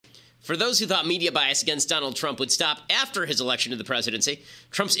For those who thought media bias against Donald Trump would stop after his election to the presidency,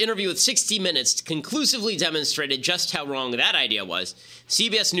 Trump's interview with 60 Minutes conclusively demonstrated just how wrong that idea was.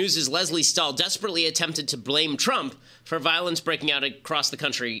 CBS News' Lesley Stahl desperately attempted to blame Trump for violence breaking out across the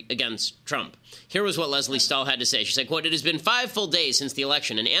country against Trump. Here was what Lesley Stahl had to say. She's like, quote, "It has been 5 full days since the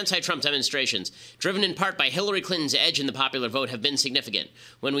election, and anti-Trump demonstrations, driven in part by Hillary Clinton's edge in the popular vote, have been significant.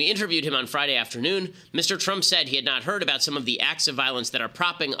 When we interviewed him on Friday afternoon, Mr. Trump said he had not heard about some of the acts of violence that are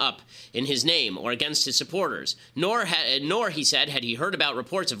propping up in his name or against his supporters, nor, he said, had he heard about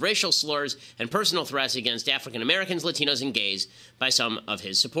reports of racial slurs and personal threats against African Americans, Latinos, and gays by some of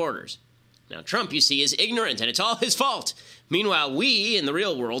his supporters." Now, Trump, you see, is ignorant, and it's all his fault. Meanwhile, we, in the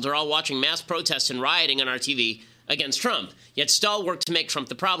real world, are all watching mass protests and rioting on our TV against Trump. Yet Stahl worked to make Trump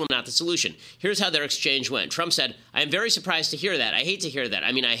the problem, not the solution. Here's how their exchange went. Trump said, "I am very surprised to hear that. I hate to hear that.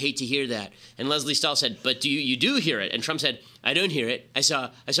 I hate to hear that." And Lesley Stahl said, "But you do hear it?" And Trump said, "I don't hear it. I saw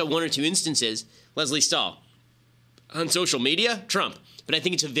 1 or 2 instances." Lesley Stahl, "On social media?" Trump, "But I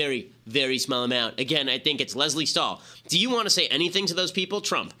think it's a very, very small amount." Again, I think it's Lesley Stahl. "Do you want to say anything to those people?"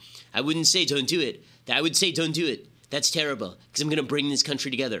 Trump, "I wouldn't say don't do it. I would say don't do it. That's terrible, because I'm going to bring this country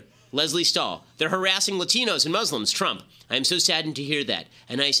together." Lesley Stahl, "They're harassing Latinos and Muslims." Trump, "I am so saddened to hear that.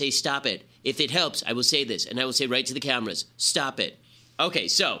 And I say stop it. If it helps, I will say this, and I will say right to the cameras, stop it." Okay,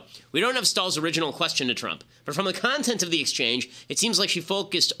 so we don't have Stahl's original question to Trump, but from the content of the exchange, it seems like she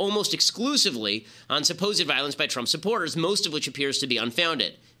focused almost exclusively on supposed violence by Trump supporters, most of which appears to be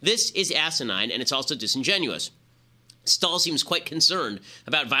unfounded. This is asinine, and it's also disingenuous. Stahl seems quite concerned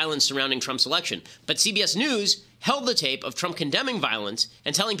about violence surrounding Trump's election, but CBS News held the tape of Trump condemning violence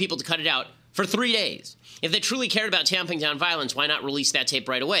and telling people to cut it out for 3 days. If they truly cared about tamping down violence, why not release that tape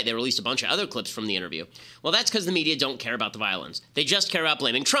right away? They released a bunch of other clips from the interview. Well, that's because the media don't care about the violence. They just care about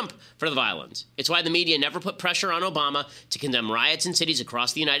blaming Trump for the violence. It's why the media never put pressure on Obama to condemn riots in cities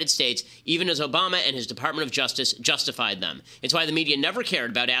across the United States, even as Obama and his Department of Justice justified them. It's why the media never cared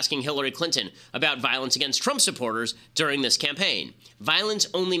about asking Hillary Clinton about violence against Trump supporters during this campaign. Violence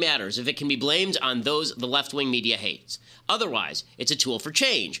only matters if it can be blamed on those the left-wing media hates. Otherwise, it's a tool for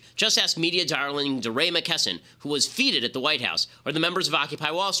change. Just ask media darling DeRay McKesson, who was feted at the White House, or the members of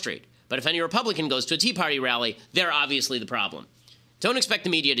Occupy Wall Street. But if any Republican goes to a Tea Party rally, they're obviously the problem. Don't expect the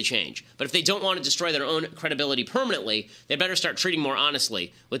media to change, but if they don't want to destroy their own credibility permanently, they better start treating more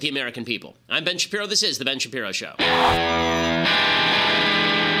honestly with the American people. I'm Ben Shapiro. This is The Ben Shapiro Show.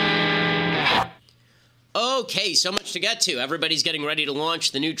 Okay, so much to get to. Everybody's getting ready to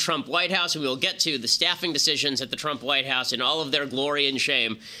launch the new Trump White House, and we will get to the staffing decisions at the Trump White House in all of their glory and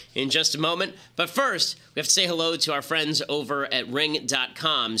shame in just a moment. But first, we have to say hello to our friends over at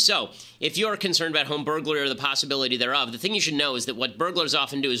Ring.com. So, if you're concerned about home burglary or the possibility thereof, the thing you should know is that what burglars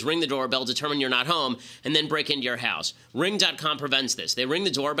often do is ring the doorbell, determine you're not home, and then break into your house. Ring.com prevents this. They ring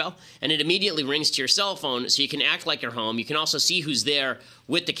the doorbell, and it immediately rings to your cell phone so you can act like you're home. You can also see who's there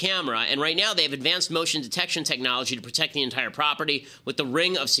with the camera, and right now they have advanced motion detection technology to protect the entire property with the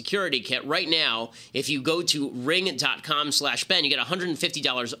Ring of Security Kit. Right now, if you go to ring.com/Ben, you get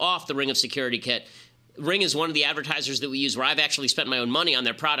 $150 off the Ring of Security Kit. Ring is one of the advertisers that we use where I've actually spent my own money on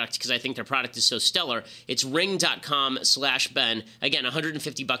their product because I think their product is so stellar. It's ring.com/Ben. Again,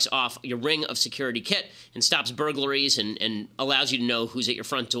 $150 off your Ring of Security Kit and stops burglaries and allows you to know who's at your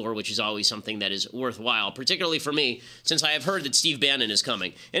front door, which is always something that is worthwhile, particularly for me, since I have heard that Steve Bannon is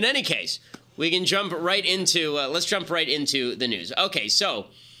coming. In any case, we can jump right into, let's jump right into the news. Okay, so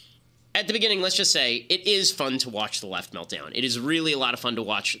at the beginning, let's just say it is fun to watch the left meltdown. It is really a lot of fun to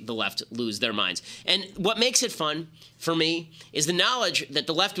watch the left lose their minds. And what makes it fun for me is the knowledge that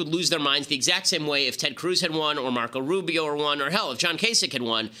the left would lose their minds the exact same way if Ted Cruz had won or Marco Rubio had won, or hell, if John Kasich had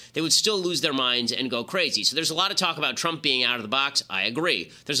won, they would still lose their minds and go crazy. So there's a lot of talk about Trump being out of the box. I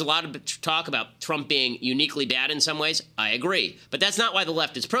agree. There's a lot of talk about Trump being uniquely bad in some ways. I agree. But that's not why the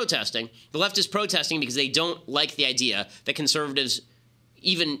left is protesting. The left is protesting because they don't like the idea that conservatives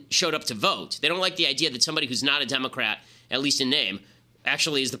even showed up to vote. They don't like the idea that somebody who's not a Democrat, at least in name,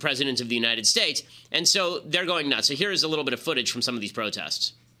 actually is the president of the United States. And so they're going nuts. So here is a little bit of footage from some of these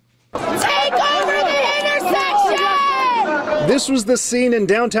protests. Take over the intersection! This was the scene in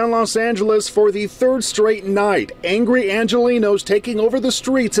downtown Los Angeles for the third straight night. Angry Angelenos taking over the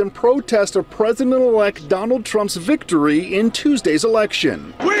streets in protest of President-elect Donald Trump's victory in Tuesday's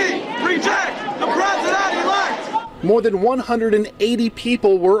election. We reject the president-elect! More than 180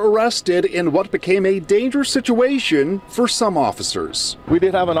 people were arrested in what became a dangerous situation for some officers. We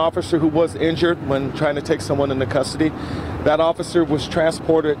did have an officer who was injured when trying to take someone into custody. That officer was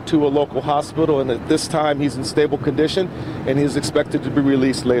transported to a local hospital, and at this time he's in stable condition and he's expected to be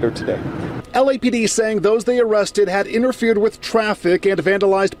released later today. LAPD saying those they arrested had interfered with traffic and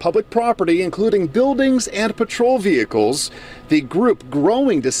vandalized public property, including buildings and patrol vehicles. The group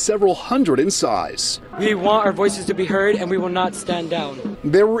growing to several hundred in size. We want our voices to be heard, and we will not stand down.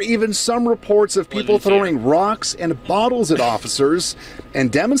 There were even some reports of people throwing rocks and bottles at officers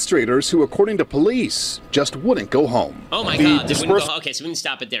and demonstrators who, according to police, just wouldn't go home. Oh my God, they wouldn't go home. Okay, so we can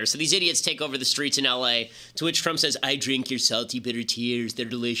stop it there. So these idiots take over the streets in LA, to which Trump says, I drink your salty, bitter tears. They're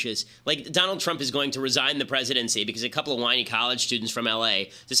delicious. Like, Donald Trump is going to resign the presidency because a couple of whiny college students from LA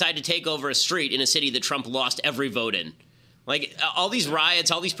decide to take over a street in a city that Trump lost every vote in. Like, all these riots,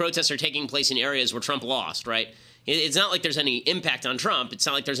 all these protests are taking place in areas where Trump lost, right? It's not like there's any impact on Trump. It's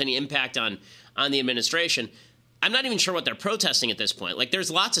not like there's any impact on the administration. I'm not even sure what they're protesting at this point. Like, there's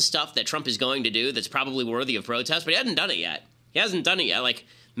lots of stuff that Trump is going to do that's probably worthy of protest, but he hasn't done it yet. He hasn't done it yet. Like,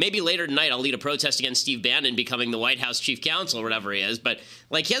 maybe later tonight I'll lead a protest against Steve Bannon becoming the White House chief counsel or whatever he is, but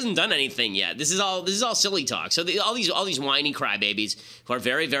like he hasn't done anything yet. This is all silly talk. So all these whiny crybabies who are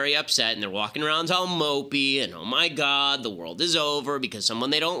very, very upset and they're walking around all mopey and oh my God, the world is over because someone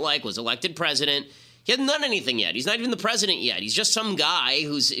they don't like was elected president. He hasn't done anything yet. He's not even the president yet. He's just some guy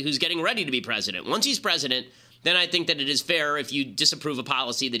who's getting ready to be president. Once he's president, then I think that it is fair if you disapprove a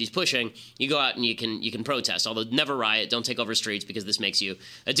policy that he's pushing, you go out and you can protest. Although never riot, don't take over streets because this makes you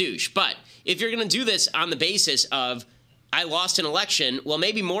a douche. But if you're going to do this on the basis of I lost an election, well,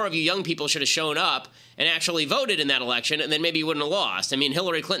 maybe more of you young people should have shown up and actually voted in that election, and then maybe you wouldn't have lost. I mean,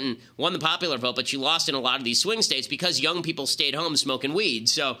 Hillary Clinton won the popular vote, but she lost in a lot of these swing states because young people stayed home smoking weed.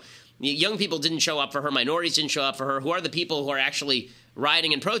 So young people didn't show up for her. Minorities didn't show up for her. Who are the people who are actually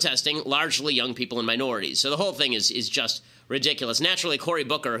rioting and protesting? Largely young people and minorities. So the whole thing is just ridiculous. Naturally, Cory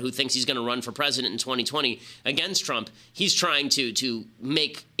Booker, who thinks he's going to run for president in 2020 against Trump, he's trying to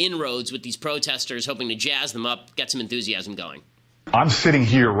make inroads with these protesters, hoping to jazz them up, get some enthusiasm going. I'm sitting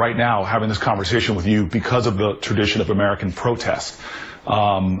here right now having this conversation with you because of the tradition of American protest.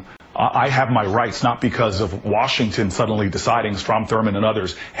 I have my rights, not because of Washington suddenly deciding, Strom Thurmond and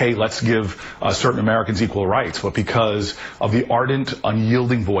others, hey, let's give certain Americans equal rights, but because of the ardent,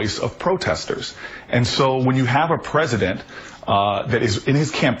 unyielding voice of protesters. And so when you have a president that is in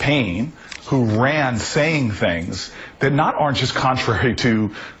his campaign who ran saying things that aren't just contrary to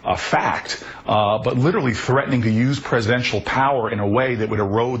fact, but literally threatening to use presidential power in a way that would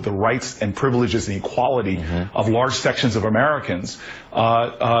erode the rights and privileges and equality of large sections of Americans,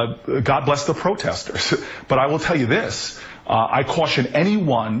 God bless the protesters. But I will tell you this, I caution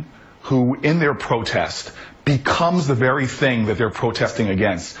anyone who in their protest becomes the very thing that they're protesting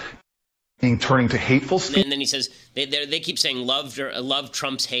against, turning to hateful speech. And then he says, they keep saying love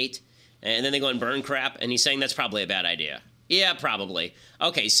Trump's hate. And then they go and burn crap, and he's saying that's probably a bad idea. Yeah, probably.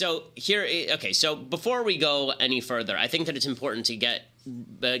 Okay, so before we go any further, I think that it's important to get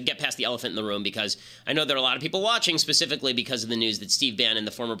past the elephant in the room, because I know there are a lot of people watching specifically because of the news that Steve Bannon, the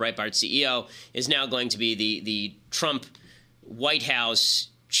former Breitbart CEO, is now going to be the Trump White House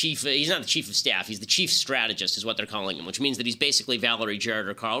chief. He's not the chief of staff. He's the chief strategist is what they're calling him, which means that he's basically Valerie Jarrett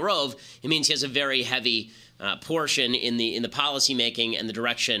or Karl Rove. It means he has a very heavy portion in the policy making and the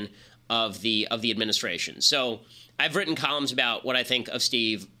direction of the administration. So I've written columns about what I think of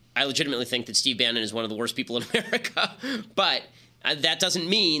Steve. I legitimately think that Steve Bannon is one of the worst people in America, but that doesn't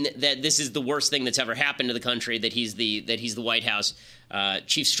mean that this is the worst thing that's ever happened to the country, that he's the White House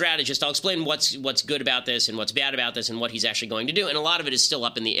chief strategist. I'll explain what's good about this and what's bad about this and what he's actually going to do, and a lot of it is still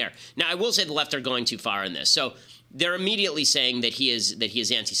up in the air. Now, I will say the left are going too far in this. So they're immediately saying that he is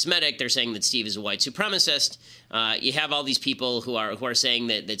anti-Semitic. They're saying that Steve is a white supremacist. You have all these people who are saying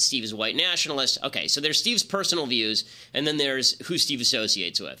that Steve is a white nationalist. Okay, so there's Steve's personal views, and then there's who Steve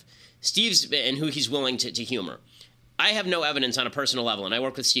associates with. Steve's and who he's willing to humor. I have no evidence on a personal level, and I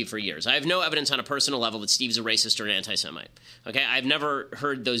worked with Steve for years. I have no evidence on a personal level that Steve's a racist or an anti-Semite. Okay, I've never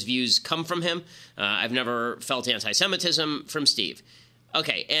heard those views come from him. I've never felt anti-Semitism from Steve.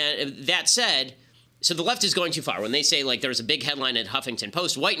 Okay, and that said, so the left is going too far when they say, like, there's a big headline at Huffington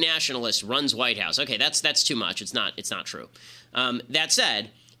Post: white nationalist runs White House. Okay, that's too much. It's not true. That said,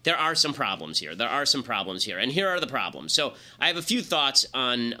 there are some problems here. And here are the problems. So I have a few thoughts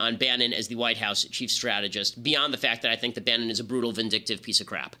on Bannon as the White House chief strategist, beyond the fact that I think that Bannon is a brutal, vindictive piece of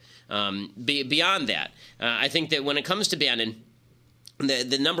crap. Beyond that, I think that when it comes to Bannon,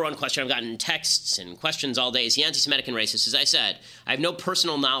 the number one question I've gotten in texts and questions all day is he anti-Semitic and racist? As I said, I have no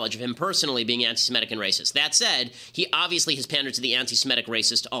personal knowledge of him personally being anti-Semitic and racist. That said, he obviously has pandered to the anti-Semitic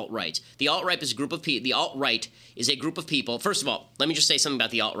racist alt-right. The alt-right is a group of people. The alt-right is a group of people. First of all, let me just say something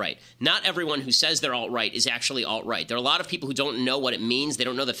about the alt-right. Not everyone who says they're alt-right is actually alt-right. There are a lot of people who don't know what it means. They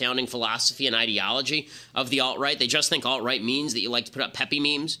don't know the founding philosophy and ideology of the alt-right. They just think alt-right means that you like to put up peppy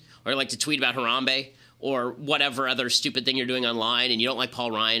memes or you like to tweet about Harambe, or whatever other stupid thing you're doing online, and you don't like Paul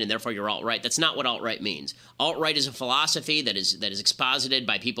Ryan, and therefore you're alt-right. That's not what alt-right means. Alt-right is a philosophy that is exposited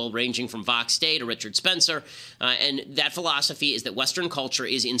by people ranging from Vox Day to Richard Spencer, and that philosophy is that Western culture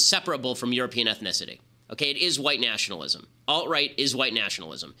is inseparable from European ethnicity. Okay, it is white nationalism. Alt-right is white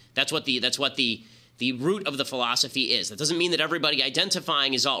nationalism. That's what the root of the philosophy is. That doesn't mean that everybody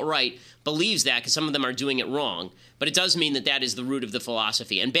identifying as alt-right believes that, because some of them are doing it wrong, but it does mean that that is the root of the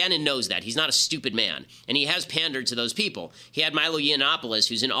philosophy. And Bannon knows that. He's not a stupid man, and he has pandered to those people. He had Milo Yiannopoulos,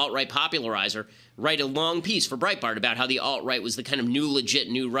 who's an alt-right popularizer, write a long piece for Breitbart about how the alt-right was the kind of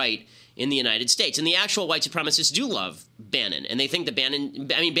new right in the United States. And the actual white supremacists do love Bannon, and they think that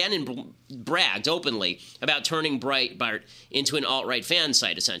Bannon bragged openly about turning Breitbart into an alt-right fan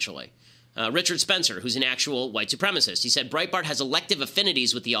site, essentially. Richard Spencer, who's an actual white supremacist, he said Breitbart has elective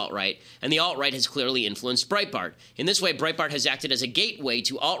affinities with the alt-right, and the alt-right has clearly influenced Breitbart. In this way, Breitbart has acted as a gateway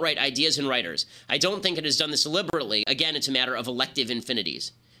to alt-right ideas and writers. I don't think it has done this deliberately. Again, it's a matter of elective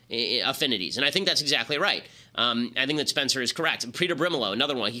affinities. And I think that's exactly right. I think that Spencer is correct. Peter Brimelow,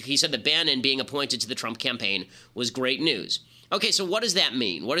 another one, he said that Bannon being appointed to the Trump campaign was great news. Okay, so what does that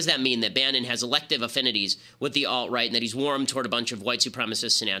mean? What does that mean that Bannon has elective affinities with the alt-right and that he's warm toward a bunch of white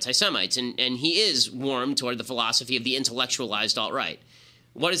supremacists and anti-Semites? And he is warm toward the philosophy of the intellectualized alt-right.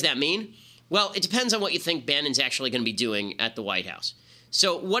 What does that mean? Well, it depends on what you think Bannon's actually going to be doing at the White House.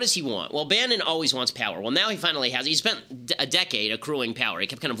 So what does he want? Well, Bannon always wants power. Well, now he finally has. He spent a decade accruing power. He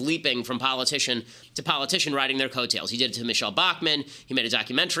kept kind of leaping from politician to politician, riding their coattails. He did it to Michelle Bachmann. He made a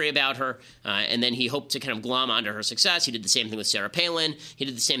documentary about her, and then he hoped to kind of glom onto her success. He did the same thing with Sarah Palin. He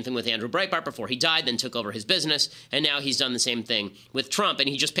did the same thing with Andrew Breitbart before he died, then took over his business, and now he's done the same thing with Trump. And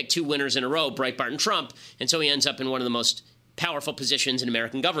he just picked two winners in a row, Breitbart and Trump, and so he ends up in one of the most powerful positions in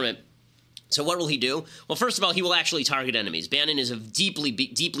American government. So what will he do? Well, first of all, he will actually target enemies. Bannon is a deeply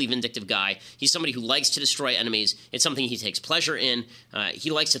vindictive guy. He's somebody who likes to destroy enemies. It's something he takes pleasure in.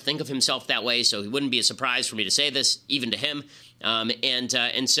 He likes to think of himself that way, so it wouldn't be a surprise for me to say this, even to him.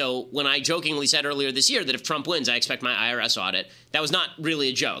 And so when I jokingly said earlier this year that if Trump wins, I expect my IRS audit, that was not really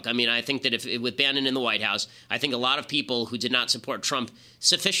a joke. I mean, I think that if with Bannon in the White House, I think a lot of people who did not support Trump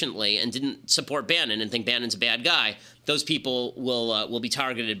sufficiently and didn't support Bannon and think Bannon's a bad guy, those people will be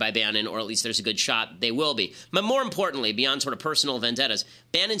targeted by Bannon, or at least there's a good shot they will be. But more importantly, beyond sort of personal vendettas,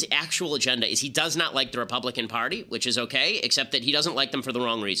 Bannon's actual agenda is he does not like the Republican Party, which is okay, except that he doesn't like them for the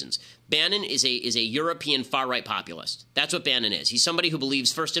wrong reasons. Bannon is a European far-right populist. That's what Bannon is. He's somebody who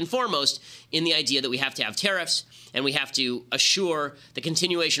believes first and foremost in the idea that we have to have tariffs and we have to assure the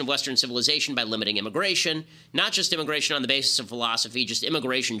continuation of Western civilization by limiting immigration, not just immigration on the basis of philosophy, just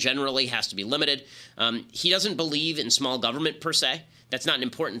immigration generally has to be limited. He doesn't believe in small government per se. That's not an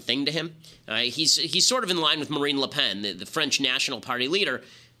important thing to him. He's sort of in line with Marine Le Pen, the French National Party leader.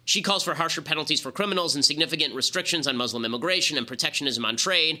 She calls for harsher penalties for criminals and significant restrictions on Muslim immigration and protectionism on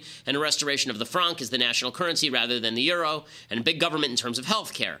trade and a restoration of the franc as the national currency rather than the euro, and big government in terms of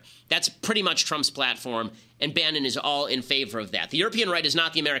health care. That's pretty much Trump's platform, and Bannon is all in favor of that. The European right is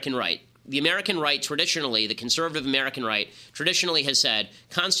not the American right. The American right traditionally, the conservative American right, traditionally has said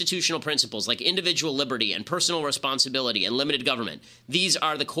constitutional principles like individual liberty and personal responsibility and limited government. These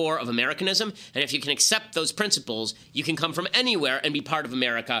are the core of Americanism, and if you can accept those principles, you can come from anywhere and be part of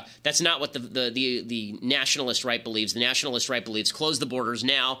America. That's not what the nationalist right believes. The nationalist right believes close the borders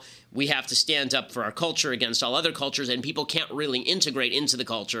now. We have to stand up for our culture against all other cultures, and people can't really integrate into the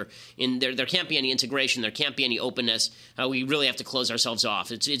culture. There can't be any integration. There can't be any openness. We really have to close ourselves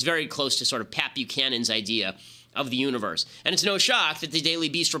off. It's very close to sort of Pat Buchanan's idea of the universe. And it's no shock that the Daily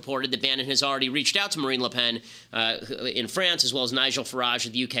Beast reported that Bannon has already reached out to Marine Le Pen in France, as well as Nigel Farage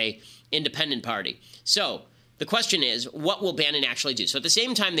of the UK Independent Party. So the question is, what will Bannon actually do? So at the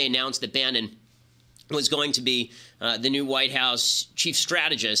same time they announced that Bannon was going to be the new White House chief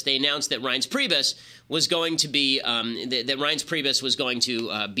strategist, they announced that Reince Priebus was going to be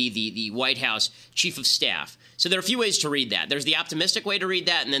the White House chief of staff. So there are a few ways to read that. There's the optimistic way to read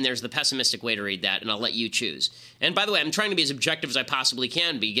that, and then there's the pessimistic way to read that, and I'll let you choose. And by the way, I'm trying to be as objective as I possibly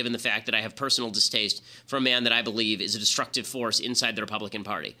can be, given the fact that I have personal distaste for a man that I believe is a destructive force inside the Republican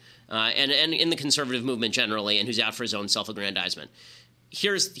Party and in the conservative movement generally, and who's out for his own self-aggrandizement.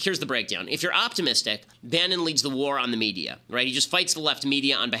 here's the breakdown. If you're optimistic, Bannon leads the war on the media, right? He just fights the left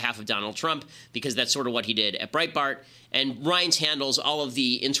media on behalf of Donald Trump because that's sort of what he did at Breitbart. And Reince handles all of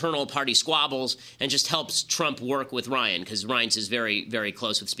the internal party squabbles and just helps Trump work with Ryan because Reince is very, very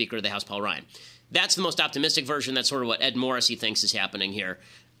close with Speaker of the House Paul Ryan. That's the most optimistic version. That's sort of what Ed Morrissey thinks is happening here.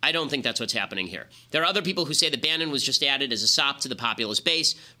 I don't think that's what's happening here. There are other people who say that Bannon was just added as a sop to the populist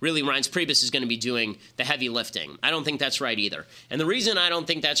base. Really, Reince Priebus is going to be doing the heavy lifting. I don't think that's right either. And the reason I don't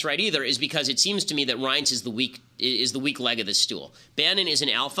think that's right either is because it seems to me that Reince is the weak leg of this stool. Bannon is an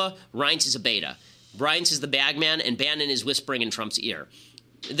alpha. Reince is a beta. Reince is the bagman, and Bannon is whispering in Trump's ear.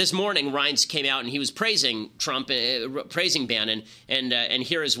 This morning, Reince came out and he was praising Trump, praising Bannon, and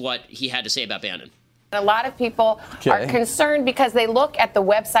here is what he had to say about Bannon. A lot of people are concerned because they look at the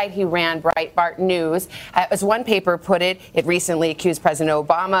website he ran, Breitbart News. As one paper put it, it recently accused President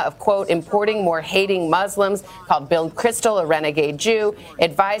Obama of, quote, importing more hating Muslims, called Bill Kristol a renegade Jew,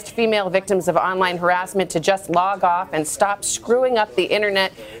 advised female victims of online harassment to just log off and stop screwing up the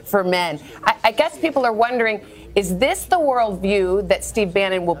internet for men. I guess people are wondering, is this the worldview that Steve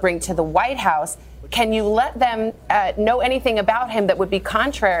Bannon will bring to the White House? Can you let them know anything about him that would be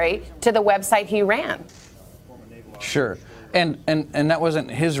contrary to the website he ran? Sure. And that wasn't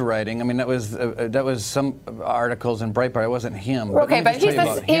his writing. I mean, that was some articles in Breitbart. It wasn't him. Okay, but he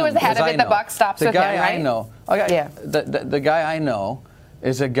was the head of it. The buck stops with him, right? The guy I know. Yeah. The guy I know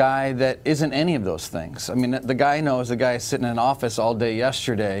is a guy that isn't any of those things. I mean, the guy I know is a guy sitting in an office all day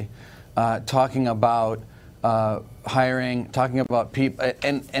yesterday talking about hiring, talking about people.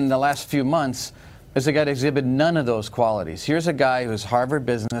 And in the last few months, is a guy that exhibited none of those qualities. Here's a guy who's Harvard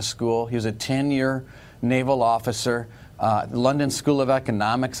Business School. He was a 10-year naval officer, London School of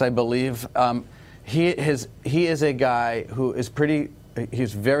Economics, I believe. He is a guy who is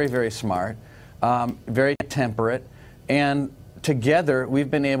he's very, very smart, very temperate, and together we've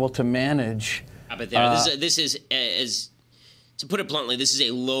been able to manage. This is, to put it bluntly, this is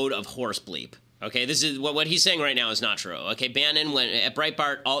a load of horse bleep. Okay, this is what he's saying right now is not true. Okay, Bannon went at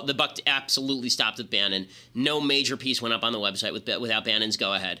Breitbart. The buck absolutely stopped with Bannon. No major piece went up on the website without Bannon's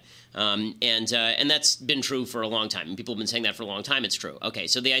go-ahead, and that's been true for a long time. And people have been saying that for a long time. It's true. Okay,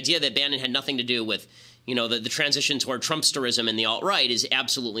 so the idea that Bannon had nothing to do with the transition toward Trumpsterism and the alt-right is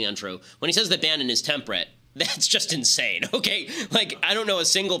absolutely untrue. When he says that Bannon is temperate, that's just insane. Okay, like I don't know a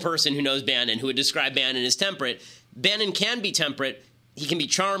single person who knows Bannon who would describe Bannon as temperate. Bannon can be temperate. He can be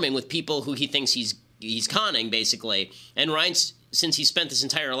charming with people who he thinks he's conning, basically. And Reince, since he spent this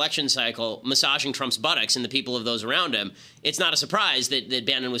entire election cycle massaging Trump's buttocks and the people of those around him, it's not a surprise that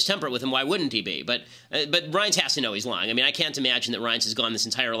Bannon was temperate with him. Why wouldn't he be? But Reince has to know he's lying. I mean, I can't imagine that Reince has gone this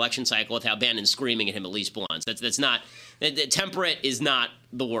entire election cycle without Bannon screaming at him at least once. That's not temperate is not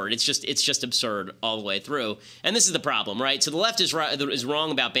the word. It's just absurd all the way through. And this is the problem, right? So the left is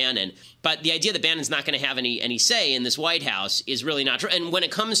wrong about Bannon, but the idea that Bannon's not going to have any say in this White House is really not true. And when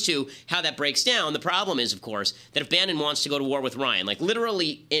it comes to how that breaks down, the problem is, of course, that if Bannon wants to go to war with Ryan, like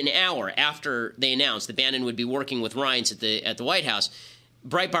literally an hour after they announced that Bannon would be working with Reince at the White House,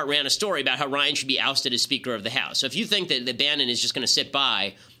 Breitbart ran a story about how Ryan should be ousted as Speaker of the House. So if you think that Bannon is just going to sit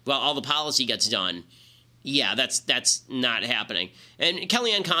by while all the policy gets done, yeah, that's not happening. And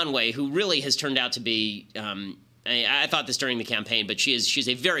Kellyanne Conway, who really has turned out to be, I thought this during the campaign, but she's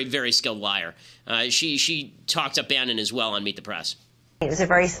a very, very skilled liar. She talked up Bannon as well on Meet the Press. It was a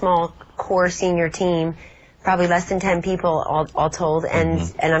very small core senior team, probably less than 10 people all told, and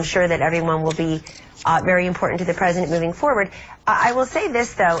I'm sure that everyone will be very important to the president moving forward. I will say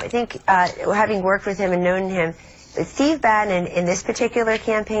this, though. I think having worked with him and known him, Steve Bannon in this particular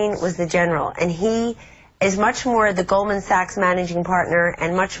campaign was the general, and he is much more the Goldman Sachs managing partner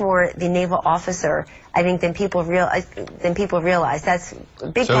and much more the naval officer, I think, than people realize. That's a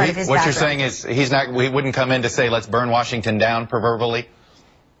big part of his background. What you're saying is he wouldn't come in to say, let's burn Washington down, proverbially?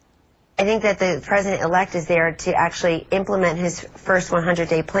 I think that the president-elect is there to actually implement his first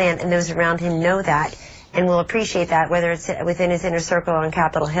 100-day plan, and those around him know that and will appreciate that, whether it's within his inner circle or on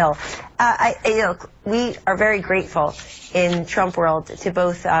Capitol Hill. We are very grateful in Trump world to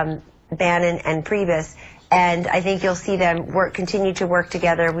both Bannon and Priebus, and I think you'll see them continue to work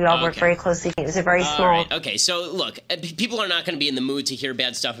together. We all work very closely. It was a very small... Right. Okay, so look, people are not going to be in the mood to hear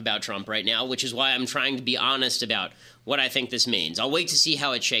bad stuff about Trump right now, which is why I'm trying to be honest about what I think this means. I'll wait to see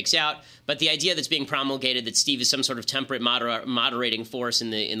how it shakes out, but the idea that's being promulgated that Steve is some sort of temperate moderating force in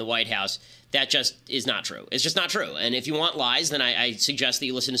the White House, that just is not true. It's just not true. And if you want lies, then I suggest that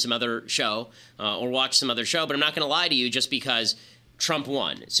you listen to some other show or watch some other show, but I'm not going to lie to you just because Trump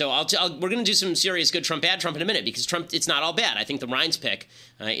won. So we're going to do some serious good Trump, bad Trump in a minute, because Trump, it's not all bad. I think the Reince pick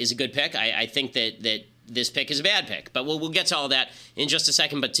is a good pick. I think that this pick is a bad pick. But we'll get to all that in just a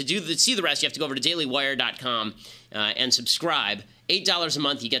second. But to see the rest, you have to go over to dailywire.com and subscribe. $8 a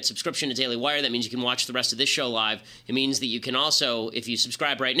month, you get subscription to Daily Wire. That means you can watch the rest of this show live. It means that you can also, if you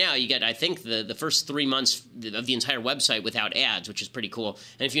subscribe right now, you get, I think, the first 3 months of the entire website without ads, which is pretty cool.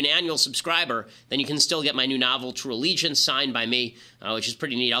 And if you're an annual subscriber, then you can still get my new novel, True Allegiance, signed by me, which is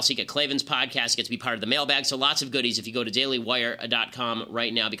pretty neat. Also, you get Klavan's podcast, you get to be part of the mailbag. So lots of goodies if you go to dailywire.com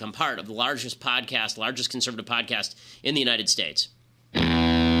right now, become part of the largest conservative podcast in the United States.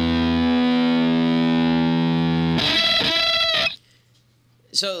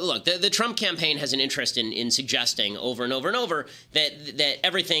 So, look, the Trump campaign has an interest in suggesting over and over and over that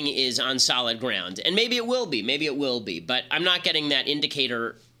everything is on solid ground. And maybe it will be. But I'm not getting that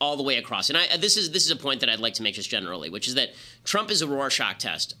indicator all the way across. And this is a point that I'd like to make just generally, which is that Trump is a Rorschach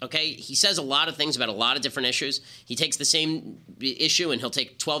test, okay? He says a lot of things about a lot of different issues. He takes the same issue and he'll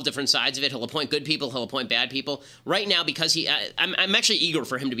take 12 different sides of it. He'll appoint good people. He'll appoint bad people. Right now, because I'm actually eager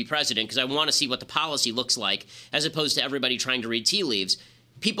for him to be president because I want to see what the policy looks like as opposed to everybody trying to read tea leaves.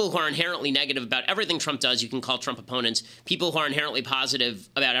 People who are inherently negative about everything Trump does, you can call Trump opponents. People who are inherently positive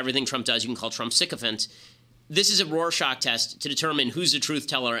about everything Trump does, you can call Trump sycophants. This is a Rorschach test to determine who's a truth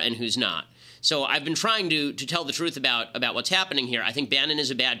teller and who's not. So I've been trying to tell the truth about what's happening here. I think Bannon is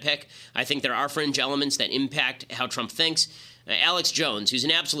a bad pick. I think there are fringe elements that impact how Trump thinks. Alex Jones, who's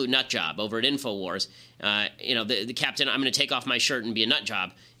an absolute nut job over at InfoWars, the captain, I'm going to take off my shirt and be a nut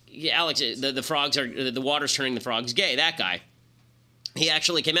job. Alex, the water's turning the frogs gay, that guy. He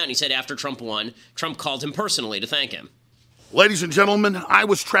actually came out and he said after Trump won, Trump called him personally to thank him. Ladies and gentlemen, I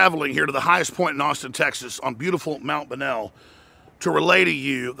was traveling here to the highest point in Austin, Texas, on beautiful Mount Bonnell, to relay to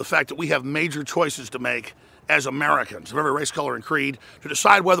you the fact that we have major choices to make as Americans of every race, color, and creed to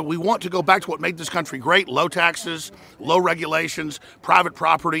decide whether we want to go back to what made this country great: low taxes, low regulations, private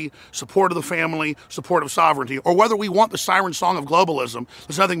property, support of the family, support of sovereignty, or whether we want the siren song of globalism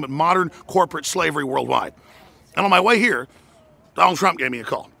that's nothing but modern corporate slavery worldwide. And on my way here, Donald Trump gave me a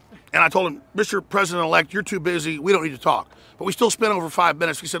call. And I told him, Mr. President-elect, you're too busy. We don't need to talk. But we still spent over 5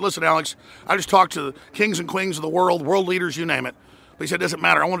 minutes. He said, listen, Alex, I just talked to the kings and queens of the world leaders, you name it. But he said, it doesn't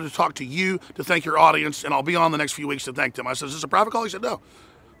matter. I wanted to talk to you to thank your audience, and I'll be on the next few weeks to thank them. I said, is this a private call? He said, no.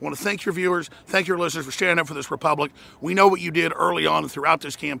 I want to thank your viewers, thank your listeners for standing up for this republic. We know what you did early on and throughout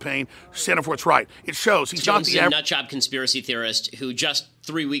this campaign, standing for what's right. It shows. He's not the a nutjob conspiracy theorist who just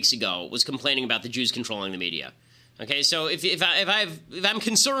 3 weeks ago was complaining about the Jews controlling the media. Okay, so if I'm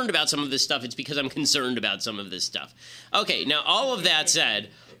concerned about some of this stuff, it's because I'm concerned about some of this stuff. Okay, now all of that said,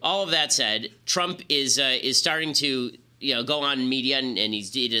 Trump is starting to go on media, and he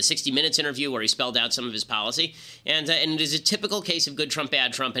did a 60 Minutes interview where he spelled out some of his policy, and it is a typical case of good Trump,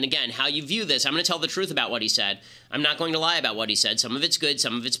 bad Trump. And again, how you view this, I'm going to tell the truth about what he said. I'm not going to lie about what he said. Some of it's good,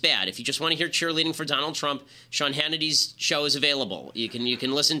 some of it's bad. If you just want to hear cheerleading for Donald Trump, Sean Hannity's show is available. You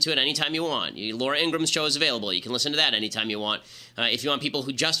can listen to it anytime you want. Laura Ingram's show is available. You can listen to that anytime you want. If you want people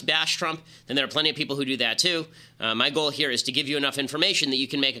who just bash Trump, then there are plenty of people who do that too. My goal here is to give you enough information that you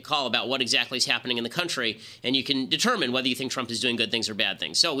can make a call about what exactly is happening in the country, and you can determine whether you think Trump is doing good things or bad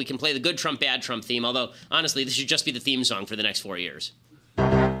things. So we can play the good Trump, bad Trump theme, although, honestly, this should just be the theme song for the next 4 years.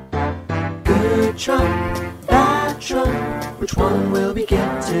 Good Trump, bad Trump, which one will we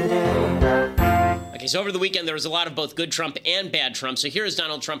get today? Okay, so over the weekend, there was a lot of both good Trump and bad Trump. So here is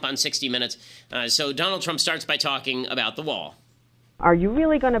Donald Trump on 60 Minutes. So Donald Trump starts by talking about the wall. Are you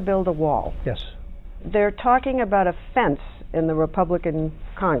really going to build a wall? Yes. They're talking about a fence in the Republican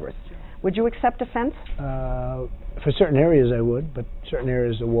Congress. Would you accept a fence? For certain areas I would, but certain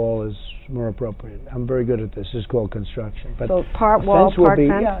areas the wall is more appropriate. I'm very good at this. This is called construction. But so part wall, part fence?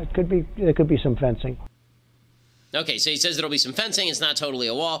 Yeah, it could be. There could be some fencing. Okay, so he says there'll be some fencing. It's not totally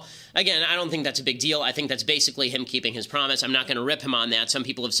a wall. Again, I don't think that's a big deal. I think that's basically him keeping his promise. I'm not going to rip him on that. Some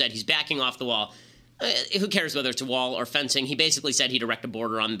people have said he's backing off the wall. Who cares whether it's a wall or fencing? He basically said he'd erect a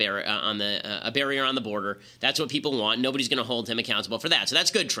border on a barrier on the border. That's what people want. Nobody's going to hold him accountable for that. So that's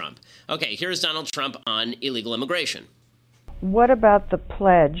good Trump. Okay, here's Donald Trump on illegal immigration. What about the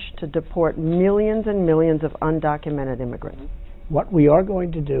pledge to deport millions and millions of undocumented immigrants? What we are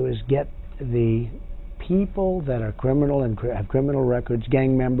going to do is get the people that are criminal and have criminal records,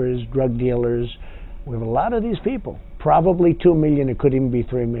 gang members, drug dealers. We have a lot of these people. Probably 2 million, it could even be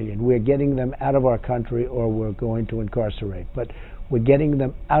 3 million. We're getting them out of our country, or we're going to incarcerate. But we're getting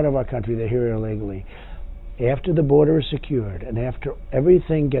them out of our country. They're here illegally. After the border is secured and after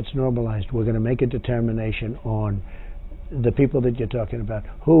everything gets normalized, we're going to make a determination on the people that you're talking about,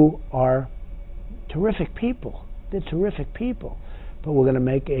 who are terrific people. They're terrific people. But we're going to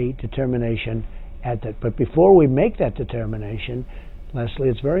make a determination at that. But before we make that determination, Leslie,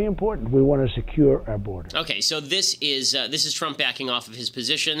 it's very important. We want to secure our border. Okay, so this is Trump backing off of his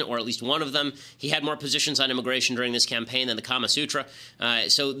position, or at least one of them. He had more positions on immigration during this campaign than the Kama Sutra.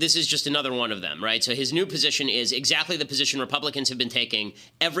 So this is just another one of them, right? So his new position is exactly the position Republicans have been taking.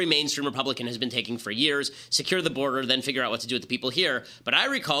 Every mainstream Republican has been taking for years: secure the border, then figure out what to do with the people here. But I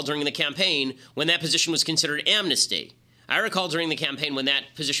recall during the campaign when that position was considered amnesty. I recall during the campaign when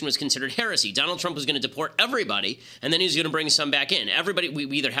that position was considered heresy. Donald Trump was going to deport everybody, and then he was going to bring some back in. Everybody, we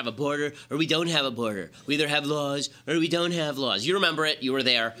either have a border or we don't have a border. We either have laws or we don't have laws. You remember it. You were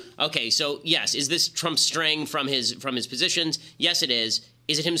there. Okay, so yes, is this Trump straying from his positions? Yes, it is.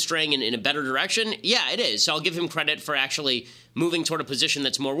 Is it him straying in a better direction? Yeah, it is. So I'll give him credit for actually moving toward a position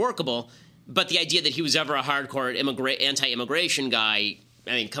that's more workable. But the idea that he was ever a hardcore anti-immigration guy,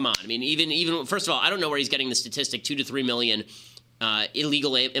 I mean, come on. I mean, even first of all, I don't know where he's getting the statistic 2 to 3 million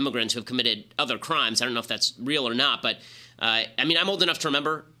illegal immigrants who have committed other crimes. I don't know if that's real or not. But, I mean, I'm old enough to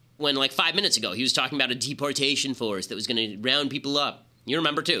remember when, like 5 minutes ago, he was talking about a deportation force that was going to round people up. You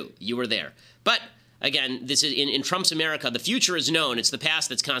remember, too. You were there. But, again, this is in Trump's America, the future is known. It's the past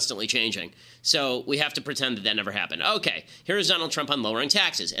that's constantly changing. So we have to pretend that never happened. Okay, here's Donald Trump on lowering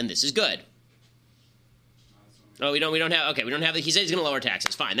taxes, and this is good. Oh, we don't have. He said he's going to lower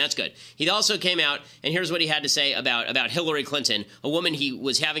taxes. Fine, that's good. He also came out, and here's what he had to say about Hillary Clinton, a woman he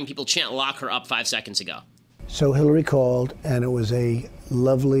was having people chant "lock her up" 5 seconds ago. So Hillary called, and it was a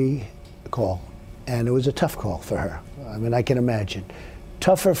lovely call, and it was a tough call for her. I mean, I can imagine.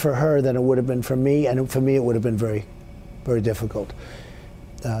 Tougher for her than it would have been for me, and for me it would have been very, very difficult.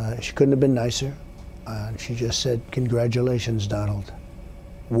 She couldn't have been nicer. She just said, "Congratulations, Donald.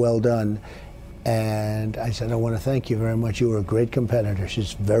 Well done." And I said, "I want to thank you very much. You were a great competitor."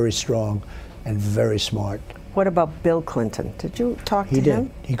 She's very strong and very smart. What about Bill Clinton? Did you talk to him? He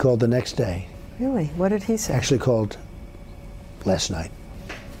did. He called the next day. Really? What did he say? Actually called last night.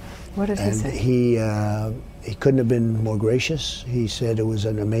 What did he say? And he couldn't have been more gracious. He said it was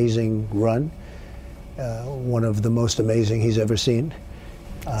an amazing run, one of the most amazing he's ever seen.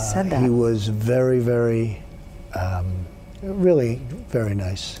 Said that. He was very, very, really very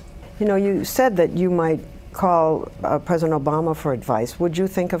nice. You know, you said that you might call President Obama for advice. Would you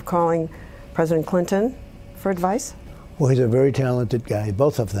think of calling President Clinton for advice? Well, he's a very talented guy,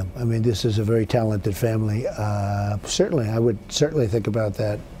 both of them. I mean, this is a very talented family. Certainly, I would certainly think about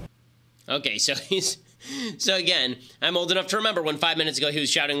that. Okay, so again, I'm old enough to remember when 5 minutes ago he was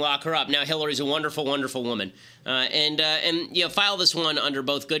shouting "lock her up." Now Hillary's a wonderful, wonderful woman, and you know, file this one under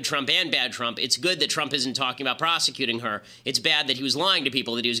both good Trump and bad Trump. It's good that Trump isn't talking about prosecuting her. It's bad that he was lying to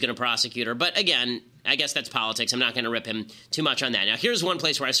people that he was going to prosecute her. But again, I guess that's politics. I'm not going to rip him too much on that. Now, here's one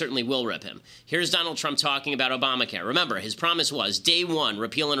place where I certainly will rip him. Here's Donald Trump talking about Obamacare. Remember, his promise was day one,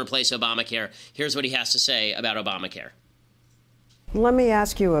 repeal and replace Obamacare. Here's what he has to say about Obamacare. Let me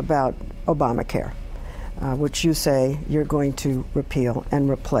ask you about Obamacare, which you say you're going to repeal and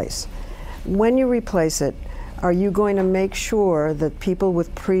replace. When you replace it, are you going to make sure that people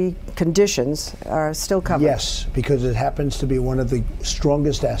with preconditions are still covered? Yes, because it happens to be one of the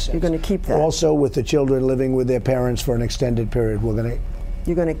strongest assets. You're going to keep that? Also, with the children living with their parents for an extended period,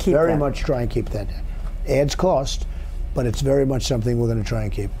 you're going to keep very that? much try and keep that. Adds cost, but it's very much something we're going to try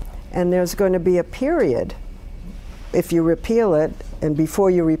and keep. And there's going to be a period, if you repeal it and before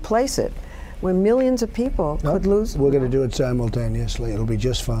you replace it, when millions of people could lose. We're going to do it simultaneously. It'll be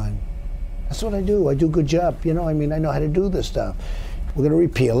just fine. That's what I do. I do a good job. You know, I mean, I know how to do this stuff. We're going to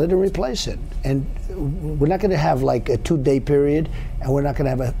repeal it and replace it. And we're not going to have like a 2-day period, and we're not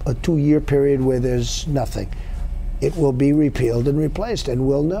going to have a 2-year period where there's nothing. It will be repealed and replaced, and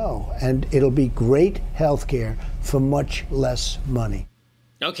we'll know. And it'll be great health care for much less money.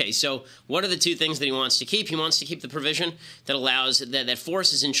 Okay, so what are the two things that he wants to keep? He wants to keep the provision that allows, that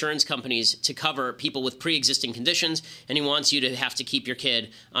forces insurance companies to cover people with pre-existing conditions, and he wants you to have to keep your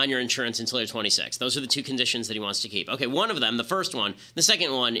kid on your insurance until you're 26. Those are the two conditions that he wants to keep. Okay, one of them, the first one, the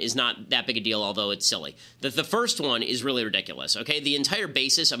second one is not that big a deal, although it's silly. The first one is really ridiculous, okay? The entire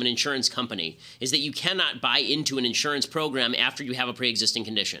basis of an insurance company is that you cannot buy into an insurance program after you have a pre-existing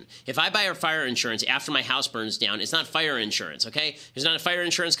condition. If I buy a fire insurance after my house burns down, it's not fire insurance, okay? There's not a fire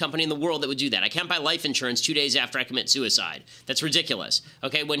insurance company in the world that would do that. I can't buy life insurance 2 days after I commit suicide. That's ridiculous.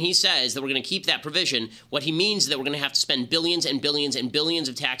 Okay, when he says that we're going to keep that provision, what he means is that we're going to have to spend billions and billions and billions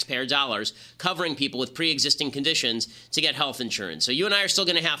of taxpayer dollars covering people with pre-existing conditions to get health insurance. So you and I are still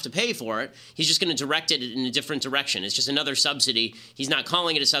going to have to pay for it. He's just going to direct it in a different direction. It's just another subsidy. He's not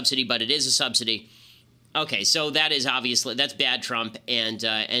calling it a subsidy, but it is a subsidy. Okay, so that is obviously, that's bad Trump and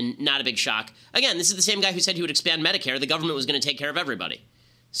not a big shock. Again, this is the same guy who said he would expand Medicare. The government was going to take care of everybody.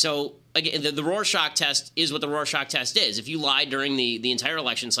 So, again, the Rorschach test is what the Rorschach test is. If you lied during the entire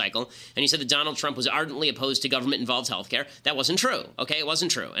election cycle and you said that Donald Trump was ardently opposed to government-involved health care, that wasn't true, okay? It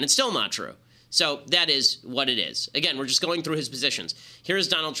wasn't true, and it's still not true. So that is what it is. Again, we're just going through his positions. Here's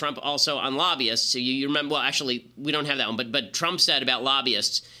Donald Trump also on lobbyists. So you remember, well, actually, we don't have that one, but Trump said about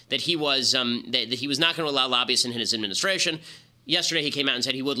lobbyists that he was that he was not going to allow lobbyists in his administration. Yesterday, he came out and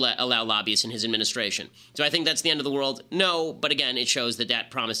said he would allow lobbyists in his administration. So I think that's the end of the world? No, but again, it shows that that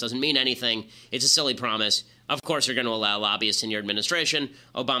promise doesn't mean anything. It's a silly promise. Of course, you're going to allow lobbyists in your administration.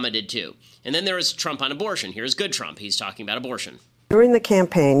 Obama did too. And then there is Trump on abortion. Here's good Trump. He's talking about abortion. During the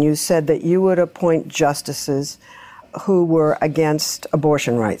campaign, you said that you would appoint justices who were against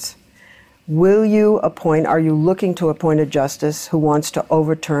abortion rights. Will you appoint, are you looking to appoint a justice who wants to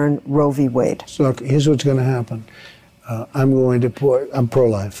overturn Roe v. Wade? So look, here's what's going to happen. I'm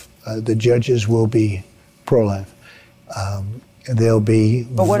pro-life. The judges will be pro-life. They'll be.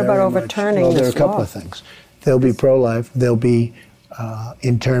 But what about overturning this law? There are a couple law? of things. They'll be pro-life. They'll be,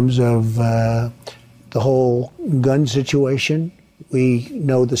 in terms of the whole gun situation. We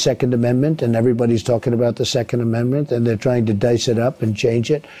know the Second Amendment, and everybody's talking about the Second Amendment, and they're trying to dice it up and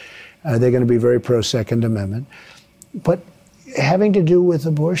change it. They're going to be very pro-Second Amendment. But having to do with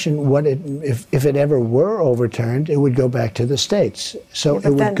abortion, if it ever were overturned, it would go back to the states. So it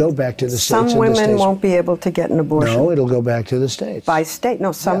would go back to the states. Some women won't be able to get an abortion. No, it'll go back to the states. By state?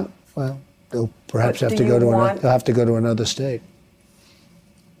 No, some. Yeah. Well, they'll perhaps have to go to another state.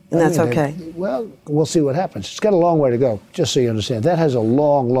 And that's okay. Well, we'll see what happens. It's got a long way to go, just so you understand. That has a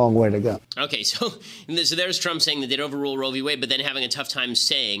long, long way to go. Okay, so there's Trump saying that they'd overrule Roe v. Wade, but then having a tough time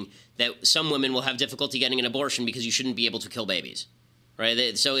saying that some women will have difficulty getting an abortion because you shouldn't be able to kill babies.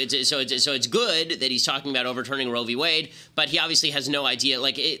 Right, so it's good that he's talking about overturning Roe v. Wade, but he obviously has no idea.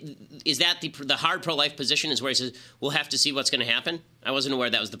 Like, is that the hard pro-life position? Is where he says we'll have to see what's going to happen? I wasn't aware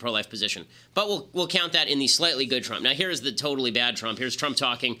that was the pro-life position, but we'll count that in the slightly good Trump. Now here's the totally bad Trump. Here's Trump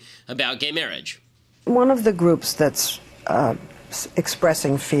talking about gay marriage. One of the groups that's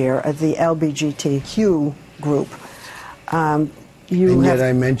expressing fear, the LGBTQ group. And yet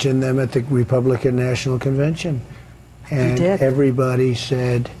I mentioned them at the Republican National Convention. And everybody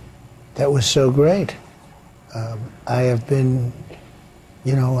said, that was so great. I have been,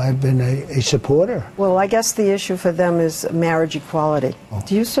 I've been a supporter. Well, I guess the issue for them is marriage equality. Oh.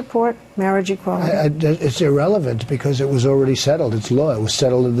 Do you support marriage equality? It's irrelevant because it was already settled. It's law. It was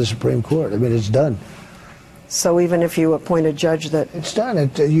settled in the Supreme Court. I mean, it's done. So even if you appoint a judge that... It's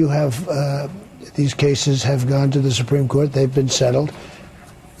done. You have, these cases have gone to the Supreme Court. They've been settled.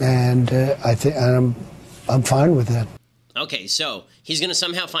 And I'm fine with that. Okay, so he's going to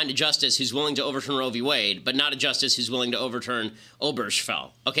somehow find a justice who's willing to overturn Roe v. Wade, but not a justice who's willing to overturn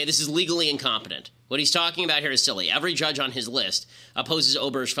Obergefell. Okay, this is legally incompetent. What he's talking about here is silly. Every judge on his list opposes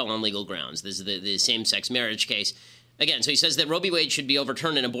Obergefell on legal grounds. This is the same-sex marriage case. Again, so he says that Roe v. Wade should be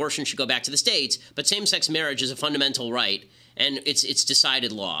overturned and abortion should go back to the states, but same-sex marriage is a fundamental right, and it's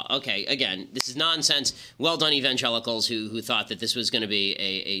decided law. Okay, again, this is nonsense. Well done, evangelicals who thought that this was going to be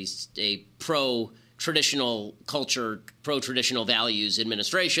a pro-traditional culture, pro-traditional values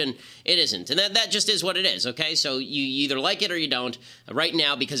administration. It isn't. And that just is what it is, okay? So you either like it or you don't. Right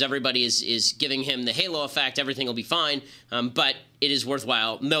now, because everybody is giving him the halo effect, everything will be fine. But it is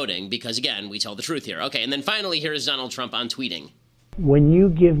worthwhile noting because, again, we tell the truth here. Okay, and then finally, here is Donald Trump on tweeting. When you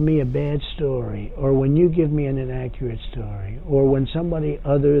give me a bad story, or when you give me an inaccurate story, or when somebody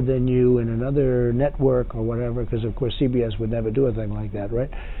other than you in another network or whatever, because, of course, CBS would never do a thing like that, right?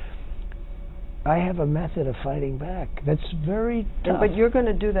 I have a method of fighting back. That's very tough. But you're going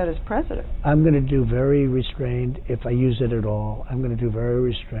to do that as president. I'm going to do very restrained if I use it at all. I'm going to do very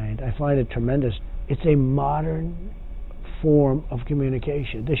restrained. I find it tremendous. It's a modern form of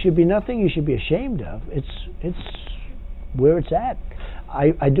communication. There should be nothing you should be ashamed of. It's where it's at.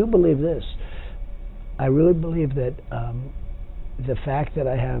 I do believe this. I really believe that the fact that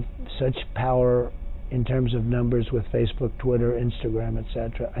I have such power in terms of numbers with Facebook, Twitter, Instagram,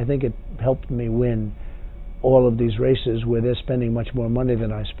 etc., I think it helped me win all of these races where they're spending much more money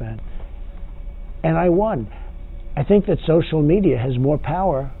than I spent. And I won. I think that social media has more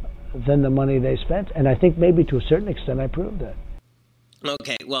power than the money they spent, and I think maybe to a certain extent I proved that.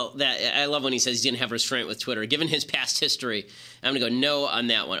 Okay, well, I love when he says he didn't have restraint with Twitter. Given his past history, I'm going to go no on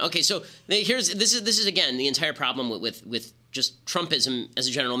that one. Okay, so this is again the entire problem with just Trumpism as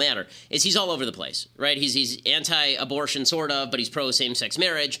a general matter is he's all over the place, right? He's anti-abortion sort of, but he's pro same-sex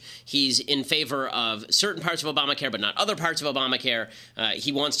marriage. He's in favor of certain parts of Obamacare, but not other parts of Obamacare.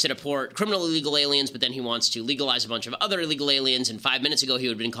 He wants to deport criminally illegal aliens, but then he wants to legalize a bunch of other illegal aliens. And 5 minutes ago, he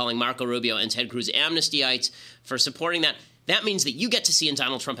had been calling Marco Rubio and Ted Cruz amnestyites for supporting that. that means that you get to see in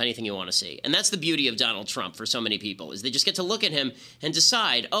Donald Trump anything you want to see. And that's the beauty of Donald Trump for so many people, is they just get to look at him and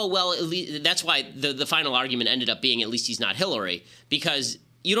decide, oh, well, at least, that's why the final argument ended up being at least he's not Hillary, because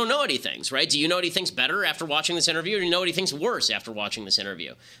you don't know what he thinks, right? Do you know what he thinks better after watching this interview, or do you know what he thinks worse after watching this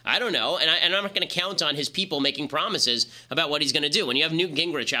interview? I don't know, and I'm not going to count on his people making promises about what he's going to do. When you have Newt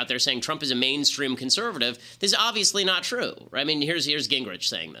Gingrich out there saying Trump is a mainstream conservative, this is obviously not true. Right? I mean, here's Gingrich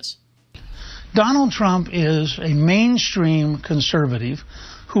saying this. Donald Trump is a mainstream conservative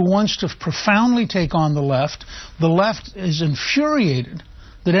who wants to profoundly take on the left. The left is infuriated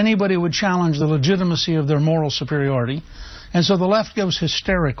that anybody would challenge the legitimacy of their moral superiority. And so the left goes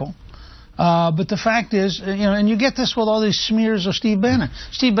hysterical. But the fact is, and you get this with all these smears of Steve Bannon.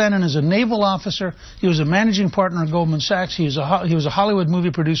 Steve Bannon is a naval officer. He was a managing partner of Goldman Sachs. He was a Hollywood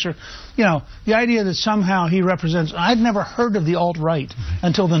movie producer. The idea that somehow he represents, I'd never heard of the alt-right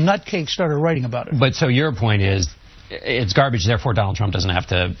until the nutcase started writing about it. But so your point is, it's garbage, therefore Donald Trump doesn't have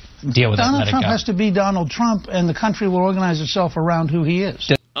to deal with it. Donald Trump has to be Donald Trump, and the country will organize itself around who he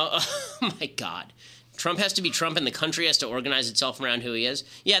is. Oh my God. Trump has to be Trump and the country has to organize itself around who he is?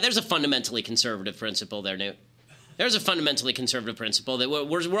 Yeah, there's a fundamentally conservative principle there, Newt. There's a fundamentally conservative principle that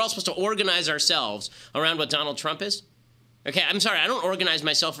we're all supposed to organize ourselves around what Donald Trump is. Okay, I'm sorry, I don't organize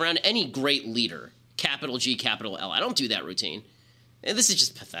myself around any great leader, capital G, capital L. I don't do that routine. And this is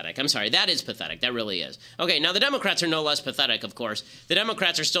just pathetic. I'm sorry, that is pathetic. That really is. Okay, now the Democrats are no less pathetic, of course. The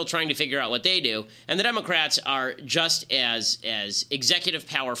Democrats are still trying to figure out what they do, and the Democrats are just as executive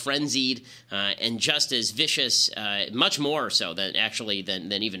power frenzied and just as vicious, much more so than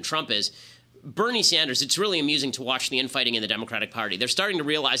even Trump is. Bernie Sanders, it's really amusing to watch the infighting in the Democratic Party. They're starting to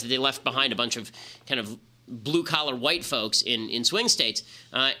realize that they left behind a bunch of kind of blue-collar white folks in swing states,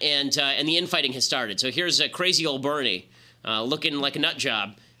 and the infighting has started. So here's crazy old Bernie, looking like a nut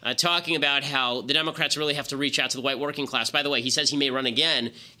job, talking about how the Democrats really have to reach out to the white working class. By the way, he says he may run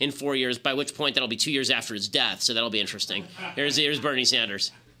again in 4 years, by which point that'll be 2 years after his death, so that'll be interesting. Here's Bernie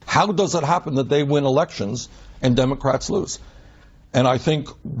Sanders. How does it happen that they win elections and Democrats lose? And I think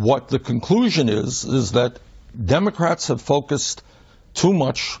what the conclusion is that Democrats have focused too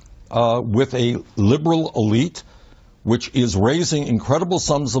much with a liberal elite, which is raising incredible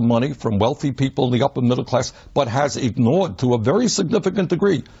sums of money from wealthy people in the upper middle class, but has ignored to a very significant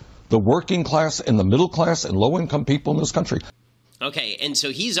degree the working class and the middle class and low-income people in this country. Okay, and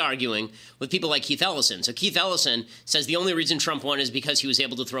so he's arguing with people like Keith Ellison. So Keith Ellison says the only reason Trump won is because he was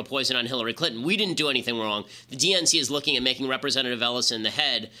able to throw poison on Hillary Clinton. We didn't do anything wrong. The DNC is looking at making Representative Ellison the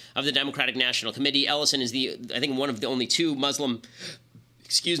head of the Democratic National Committee. Ellison is I think one of the only two Muslim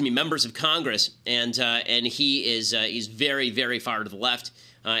members of Congress, and he is he's very, very far to the left,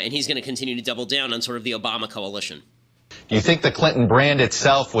 and he's going to continue to double down on sort of the Obama coalition. Do you think the Clinton brand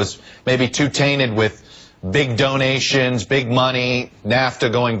itself was maybe too tainted with big donations, big money,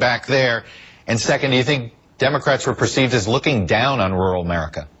 NAFTA going back there? And second, do you think Democrats were perceived as looking down on rural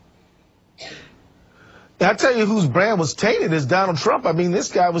America? I tell you whose brand was tainted is Donald Trump. I mean,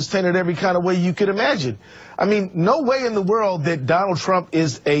 this guy was tainted every kind of way you could imagine. I mean, no way in the world that Donald Trump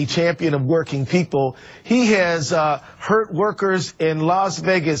is a champion of working people. He has hurt workers in Las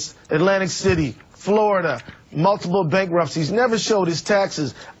Vegas, Atlantic City, Florida, multiple bankruptcies, never showed his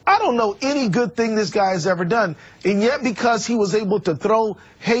taxes. I don't know any good thing this guy has ever done. And yet, because he was able to throw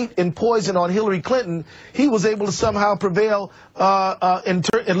hate and poison on Hillary Clinton, he was able to somehow prevail,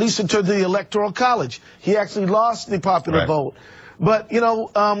 at least in terms of the Electoral College. He actually lost the popular vote. But,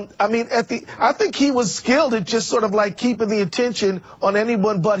 I mean, I think he was skilled at just sort of like keeping the attention on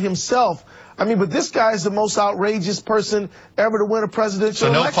anyone but himself. I mean, but this guy is the most outrageous person ever to win a presidential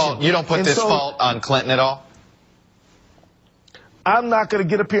election. So no fault. You don't put this fault on Clinton at all? I'm not going to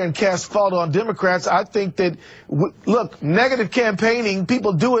get up here and cast fault on Democrats. I think that, look, negative campaigning,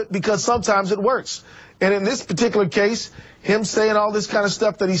 people do it because sometimes it works. And in this particular case, him saying all this kind of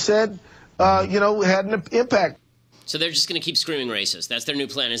stuff that he said, had an impact. So they're just going to keep screaming racist. That's their new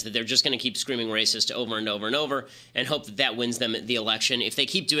plan, is that they're just going to keep screaming racist over and over and over and hope that that wins them the election. If they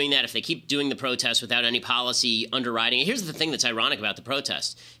keep doing that, if they keep doing the protests without any policy underwriting it, here's the thing that's ironic about the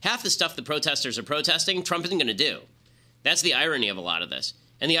protests. Half the stuff the protesters are protesting, Trump isn't going to do. That's the irony of a lot of this.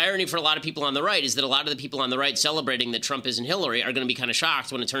 And the irony for a lot of people on the right is that a lot of the people on the right celebrating that Trump isn't Hillary are going to be kind of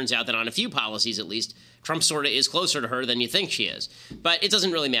shocked when it turns out that on a few policies, at least, Trump sort of is closer to her than you think she is. But it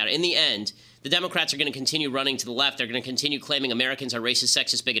doesn't really matter. In the end, the Democrats are going to continue running to the left. They're going to continue claiming Americans are racist,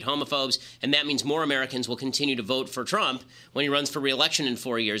 sexist, bigot, homophobes, and that means more Americans will continue to vote for Trump when he runs for re-election in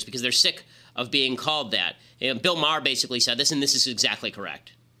 4 years because they're sick of being called that. Bill Maher basically said this, and this is exactly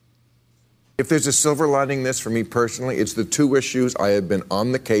correct. If there's a silver lining in this for me personally, it's the two issues I have been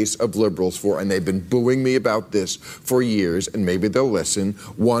on the case of liberals for, and they've been booing me about this for years, and maybe they'll listen.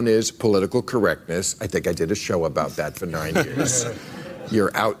 One is political correctness. I think I did a show about that for 9 years.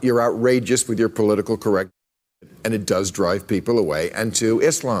 You're outrageous with your political correctness, and it does drive people away. And two,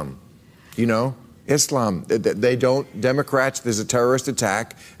 Islam. You know, Islam. They don't, Democrats, there's a terrorist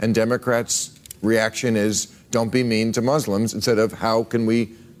attack, and Democrats' reaction is, don't be mean to Muslims, instead of how can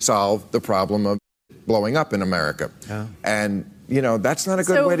we solve the problem of blowing up in America. Yeah. And, you know, that's not a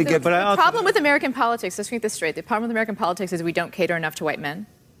good way to get... The problem with American politics, let's get this straight, the problem with American politics is we don't cater enough to white men.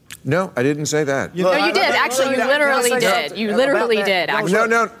 No, I didn't say that. No, you did. Actually, you literally did. You literally did, actually.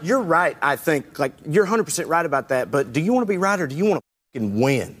 No, you're right, I think. Like, you're 100% right about that, but do you want to be right or do you want to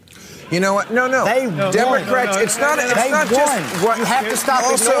win? You know what? No. Democrats, it's not just what you have to stop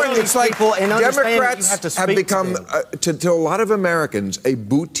ignoring these people and understand Democrats you have to speak have become, to to a lot of Americans, a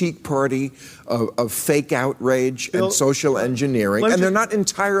boutique party of fake outrage and social engineering, and they're not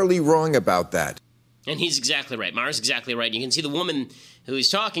entirely wrong about that. And he's exactly right. Mara's exactly right. You can see the woman who he's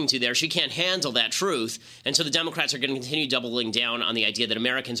talking to there, she can't handle that truth. And so the Democrats are going to continue doubling down on the idea that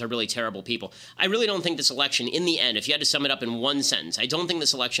Americans are really terrible people. I really don't think this election, in the end, if you had to sum it up in one sentence, I don't think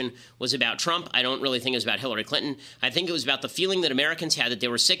this election was about Trump. I don't really think it was about Hillary Clinton. I think it was about the feeling that Americans had that they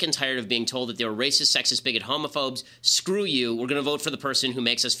were sick and tired of being told that they were racist, sexist, bigot, homophobes. Screw you. We're going to vote for the person who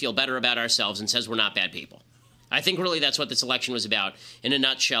makes us feel better about ourselves and says we're not bad people. I think really that's what this election was about in a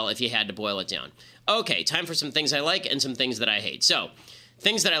nutshell if you had to boil it down. Okay, time for some things I like and some things that I hate. So,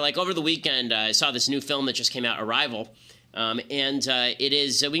 things that I like. Over the weekend, I saw this new film that just came out, Arrival, and it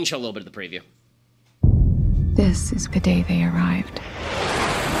is, we can show a little bit of the preview. This is the day they arrived.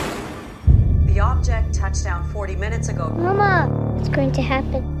 The object touched down 40 minutes ago. Mama, what's going to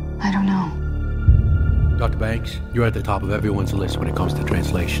happen? I don't know. Dr. Banks, you're at the top of everyone's list when it comes to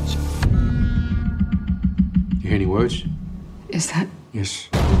translations. You hear any words? Is that... Yes.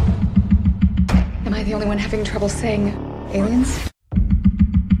 Am I the only one having trouble saying aliens?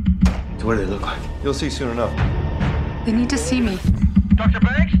 So what do they look like? You'll see soon enough. They need to see me. Dr.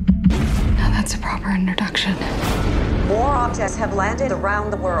 Banks? Now that's a proper introduction. More objects have landed around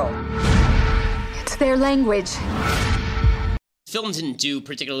the world. It's their language. Film didn't do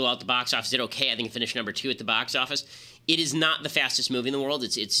particularly well at the box office. It did okay. I think it finished number 2 at the box office. It is not the fastest movie in the world.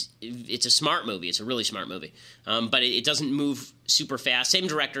 It's a smart movie. It's a really smart movie. But it doesn't move super fast. Same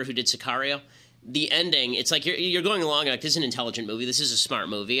director who did Sicario. The ending, it's like you're going along like, this is an intelligent movie. This is a smart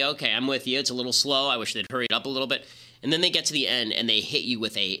movie. Okay, I'm with you. It's a little slow. I wish they'd hurried up a little bit. And then they get to the end and they hit you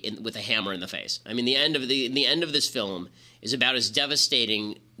with a hammer in the face. I mean, the end of this film is about as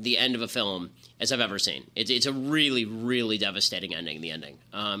devastating the end of a film as I've ever seen. It's a really, really devastating ending. The ending,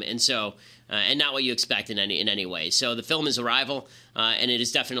 and not what you expect in any way. So the film is Arrival, and it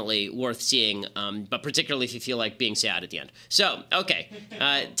is definitely worth seeing, but particularly if you feel like being sad at the end. So okay,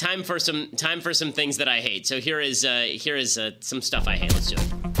 time for some things that I hate. So here is some stuff I hate. Let's do it.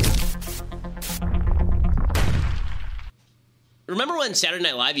 Remember when Saturday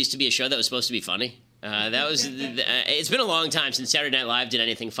Night Live used to be a show that was supposed to be funny? It's been a long time since Saturday Night Live did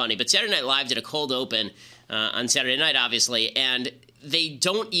anything funny, but Saturday Night Live did a cold open on Saturday night, obviously, and they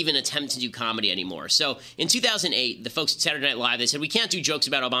don't even attempt to do comedy anymore. So in 2008, the folks at Saturday Night Live, they said, we can't do jokes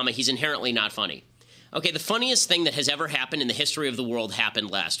about Obama. He's inherently not funny. Okay, the funniest thing that has ever happened in the history of the world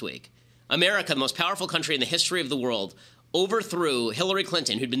happened last week. America, the most powerful country in the history of the world, overthrew Hillary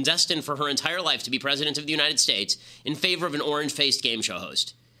Clinton, who'd been destined for her entire life to be president of the United States, in favor of an orange-faced game show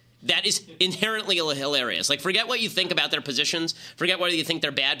host. That is inherently hilarious. Like, forget what you think about their positions. Forget whether you think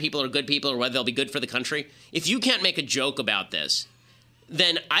they're bad people or good people or whether they'll be good for the country. If you can't make a joke about this,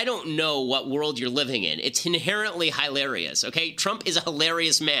 then I don't know what world you're living in. It's inherently hilarious, okay? Trump is a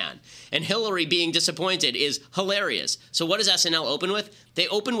hilarious man, and Hillary being disappointed is hilarious. So what does SNL open with? They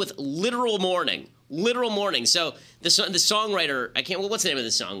open with literal mourning. Literal mourning. So the songwriter, what's the name of the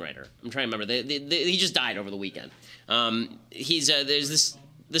songwriter? I'm trying to remember. He just died over the weekend.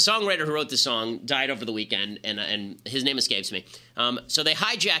 The songwriter who wrote the song died over the weekend, and his name escapes me. So they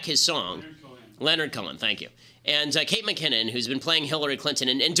hijack his song. Leonard Cohen, thank you. And Kate McKinnon, who's been playing Hillary Clinton,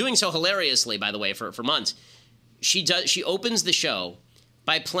 and doing so hilariously, by the way, for months, she opens the show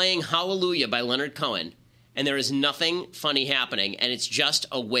by playing Hallelujah by Leonard Cohen, and there is nothing funny happening, and it's just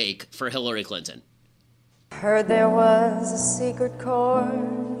a wake for Hillary Clinton. Heard there was a secret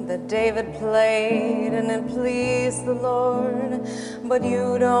chord that David played and it pleased the Lord, but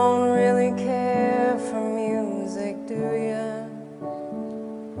you don't really care for music, do you?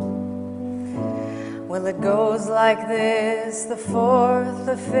 Well, it goes like this: the fourth,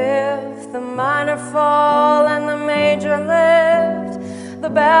 the fifth, the minor fall, and the major lift. the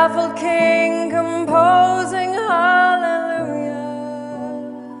baffled king composing hallelujah,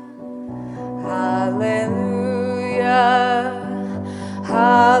 hallelujah,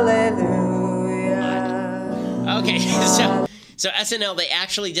 hallelujah. Okay, so SNL, they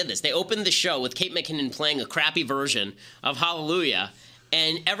actually did this. They opened the show with Kate McKinnon playing a crappy version of Hallelujah,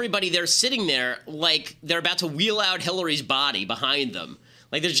 and everybody there sitting there like they're about to wheel out Hillary's body behind them.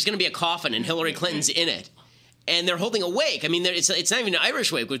 Like there's just going to be a coffin and Hillary Clinton's in it. And they're holding a wake. I mean, it's not even an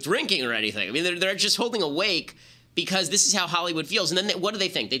Irish wake with drinking or anything. I mean, they're just holding a wake because this is how Hollywood feels. And then what do they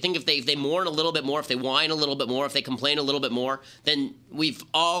think? They think if they mourn a little bit more, if they whine a little bit more, if they complain a little bit more, then we've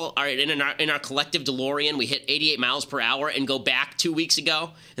all are in our collective DeLorean. We hit 88 miles per hour and go back 2 weeks ago,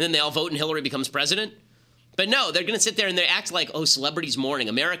 and then they all vote and Hillary becomes president. But no, they're going to sit there and they act like, oh, celebrities mourning.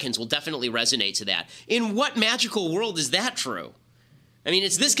 Americans will definitely resonate to that. In what magical world is that true? I mean,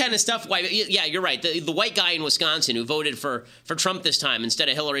 it's this kind of stuff. Why? Yeah, you're right. The white guy in Wisconsin who voted for Trump this time instead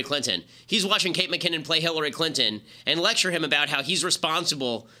of Hillary Clinton, he's watching Kate McKinnon play Hillary Clinton and lecture him about how he's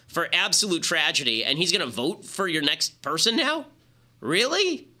responsible for absolute tragedy, and he's going to vote for your next person now?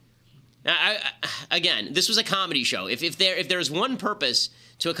 Really? Again, this was a comedy show. If there's one purpose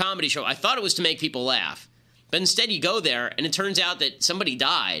to a comedy show, I thought it was to make people laugh. But instead you go there, and it turns out that somebody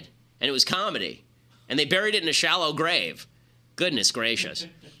died, and it was comedy. And they buried it in a shallow grave. Goodness gracious.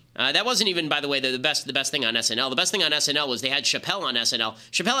 That wasn't even, by the way, the best thing on SNL. The best thing on SNL was they had Chappelle on SNL.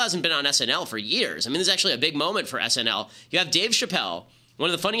 Chappelle hasn't been on SNL for years. I mean, this is actually a big moment for SNL. You have Dave Chappelle, one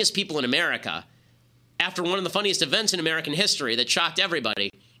of the funniest people in America, after one of the funniest events in American history that shocked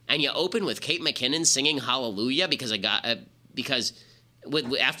everybody, and you open with Kate McKinnon singing Hallelujah because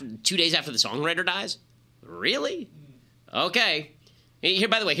after 2 days after the songwriter dies? Really? Okay. Here,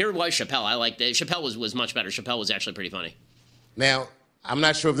 by the way, here was Chappelle. I liked it. Chappelle was much better. Chappelle was actually pretty funny. Now, I'm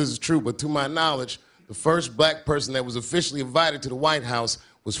not sure if this is true, but to my knowledge, the first black person that was officially invited to the White House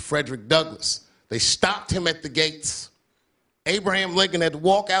was Frederick Douglass. They stopped him at the gates. Abraham Lincoln had to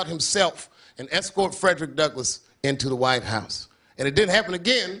walk out himself and escort Frederick Douglass into the White House. And it didn't happen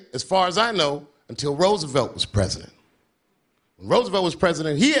again, as far as I know, until Roosevelt was president. When Roosevelt was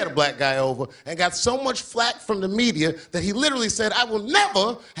president, he had a black guy over and got so much flack from the media that he literally said, I will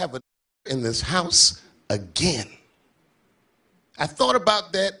never have a in this house again. I thought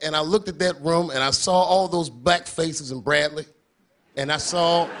about that, and I looked at that room, and I saw all those black faces in Bradley, and I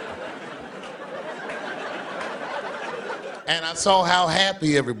saw how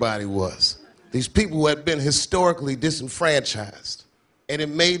happy everybody was. These people who had been historically disenfranchised. And it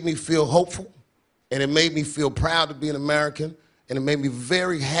made me feel hopeful, and it made me feel proud to be an American, and it made me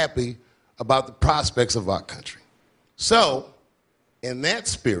very happy about the prospects of our country. So, in that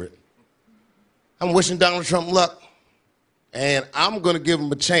spirit, I'm wishing Donald Trump luck. And I'm going to give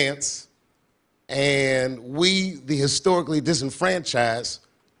him a chance, and we, the historically disenfranchised,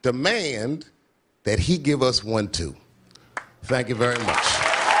 demand that he give us one too. Thank you very much.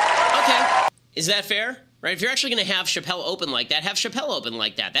 Okay. Is that fair? Right? If you're actually going to have Chappelle open like that, have Chappelle open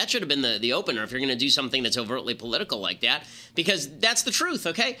like that. That should have been the opener if you're going to do something that's overtly political like that, because that's the truth,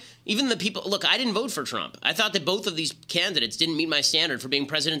 okay? Even the people, look, I didn't vote for Trump. I thought that both of these candidates didn't meet my standard for being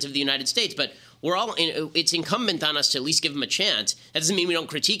president of the United States, but it's incumbent on us to at least give him a chance. That doesn't mean we don't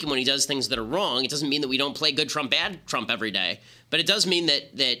critique him when he does things that are wrong. It doesn't mean that we don't play good Trump, bad Trump every day. But it does mean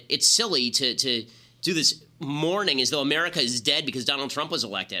that it's silly to do this mourning as though America is dead because Donald Trump was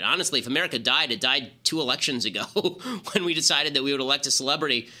elected. Honestly, if America died, it died 2 elections ago when we decided that we would elect a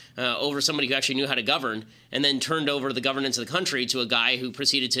celebrity over somebody who actually knew how to govern, and then turned over the governance of the country to a guy who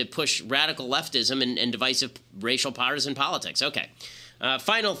proceeded to push radical leftism and divisive racial partisan politics. Okay.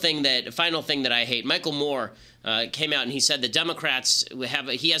 Final thing that I hate. Michael Moore came out and he said that Democrats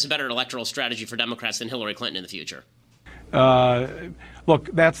he has a better electoral strategy for Democrats than Hillary Clinton in the future.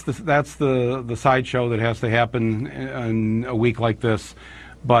 Look, that's the sideshow that has to happen in a week like this.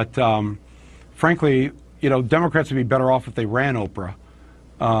 But frankly, Democrats would be better off if they ran Oprah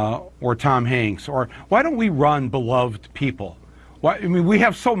or Tom Hanks. Or why don't we run beloved people? Why, I mean, we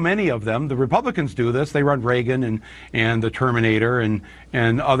have so many of them. The Republicans do this. They run Reagan and the Terminator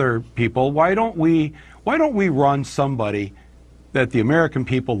and other people. Why don't we run somebody that the American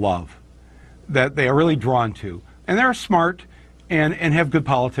people love, that they are really drawn to, and they're smart and have good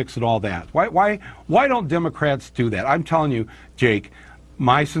politics and all that? Why don't Democrats do that? I'm telling you, Jake,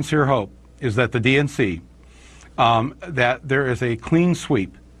 my sincere hope is that the DNC, that there is a clean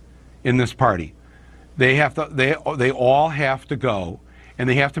sweep in this party. They all have to go, and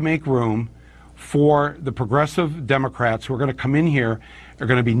they have to make room for the progressive Democrats who are going to come in here, are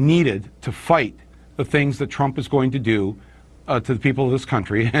going to be needed to fight the things that Trump is going to do to the people of this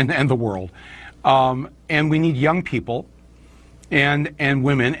country and the world. And we need young people and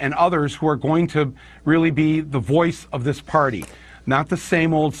women and others who are going to really be the voice of this party. Not the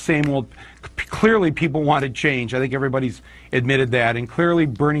same old. Clearly, people wanted change. I think everybody's admitted that. And clearly,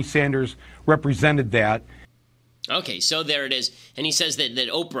 Bernie Sanders represented that. Okay, so there it is. And he says that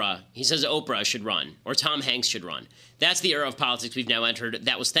Oprah should run, or Tom Hanks should run. That's the era of politics we've now entered.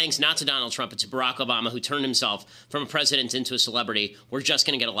 That was thanks not to Donald Trump, but to Barack Obama, who turned himself from a president into a celebrity. We're just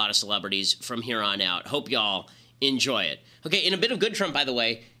going to get a lot of celebrities from here on out. Hope y'all enjoy it. Okay, in a bit of good Trump, by the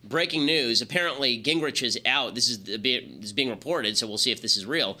way, breaking news. Apparently, Gingrich is out. This is being reported, so we'll see if this is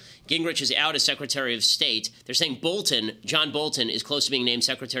real. Gingrich is out as Secretary of State. They're saying John Bolton, is close to being named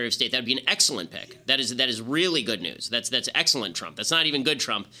Secretary of State. That would be an excellent pick. That is really good news. That's excellent Trump. That's not even good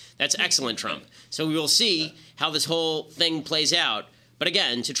Trump. That's excellent Trump. So we will see how this whole thing plays out. But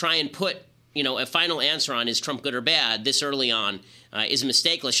again, to try and put a final answer on is Trump good or bad this early on is a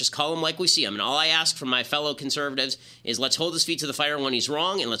mistake. Let's just call him like we see him. And all I ask from my fellow conservatives is let's hold his feet to the fire when he's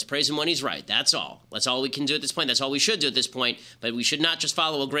wrong and let's praise him when he's right. That's all. That's all we can do at this point. That's all we should do at this point. But we should not just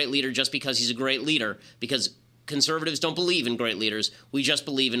follow a great leader just because he's a great leader, because conservatives don't believe in great leaders. We just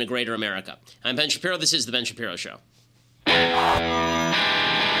believe in a greater America. I'm Ben Shapiro. This is The Ben Shapiro Show.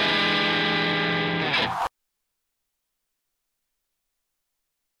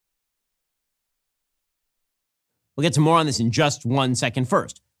 We'll get to more on this in just 1 second.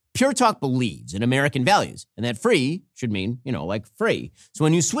 First, Pure Talk believes in American values, and that free should mean, like free. So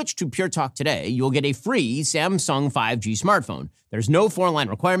when you switch to Pure Talk today, you'll get a free Samsung 5G smartphone. There's no 4-line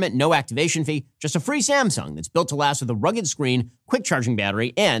requirement, no activation fee, just a free Samsung that's built to last with a rugged screen, quick charging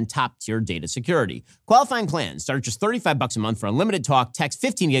battery, and top-tier data security. Qualifying plans start at just $35 a month for unlimited talk, text,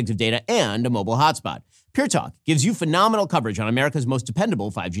 15 gigs of data, and a mobile hotspot. Pure Talk gives you phenomenal coverage on America's most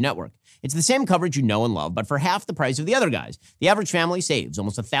dependable 5G network. It's the same coverage you know and love, but for half the price of the other guys. The average family saves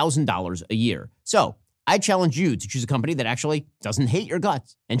almost $1,000 a year. So I challenge you to choose a company that actually doesn't hate your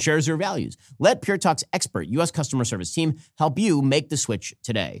guts and shares your values. Let Pure Talk's expert U.S. customer service team help you make the switch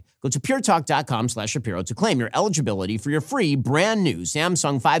today. Go to puretalk.com/Shapiro to claim your eligibility for your free brand new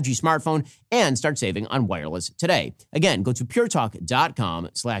Samsung 5G smartphone and start saving on wireless today. Again, go to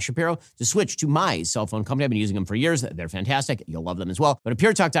puretalk.com/Shapiro to switch to my cell phone company. I've been using them for years. They're fantastic. You'll love them as well. Go to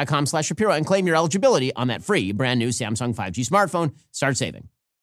puretalk.com/Shapiro and claim your eligibility on that free brand new Samsung 5G smartphone. Start saving.